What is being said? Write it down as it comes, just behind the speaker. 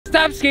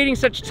Stop skating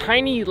such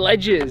tiny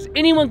ledges.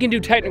 Anyone can do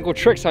technical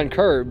tricks on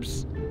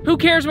curbs. Who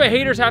cares what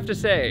haters have to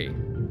say?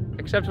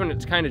 Except when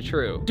it's kind of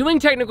true. Doing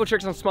technical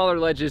tricks on smaller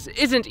ledges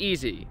isn't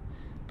easy,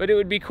 but it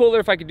would be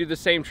cooler if I could do the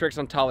same tricks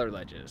on taller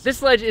ledges.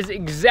 This ledge is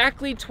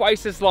exactly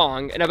twice as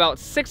long and about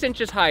 6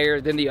 inches higher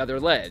than the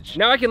other ledge.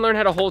 Now I can learn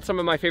how to hold some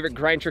of my favorite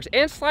grind tricks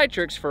and slide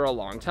tricks for a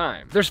long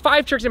time. There's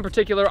 5 tricks in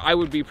particular I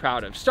would be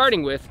proud of,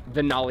 starting with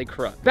the nollie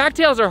crook.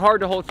 Backtails are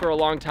hard to hold for a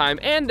long time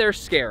and they're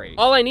scary.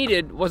 All I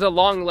needed was a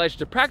long ledge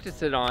to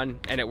practice it on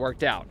and it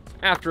worked out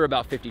after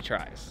about 50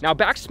 tries. Now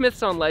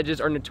backsmiths on ledges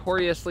are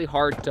notoriously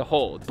hard to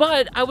hold,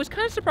 but I was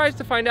kind of surprised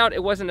to find out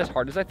it wasn't as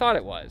hard as I thought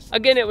it was.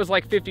 Again, it was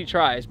like 50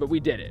 tries, but we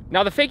did it.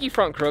 Now the fakie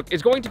front crook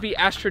is going to be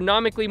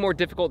astronomically more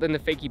difficult than the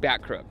fakie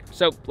back crook,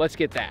 so let's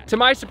get that. To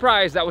my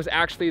surprise, that was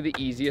actually the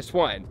easiest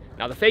one.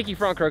 Now the fakie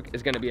front crook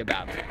is gonna be a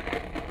battle.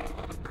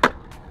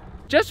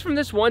 Just from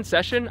this one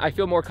session, I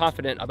feel more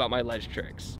confident about my ledge tricks.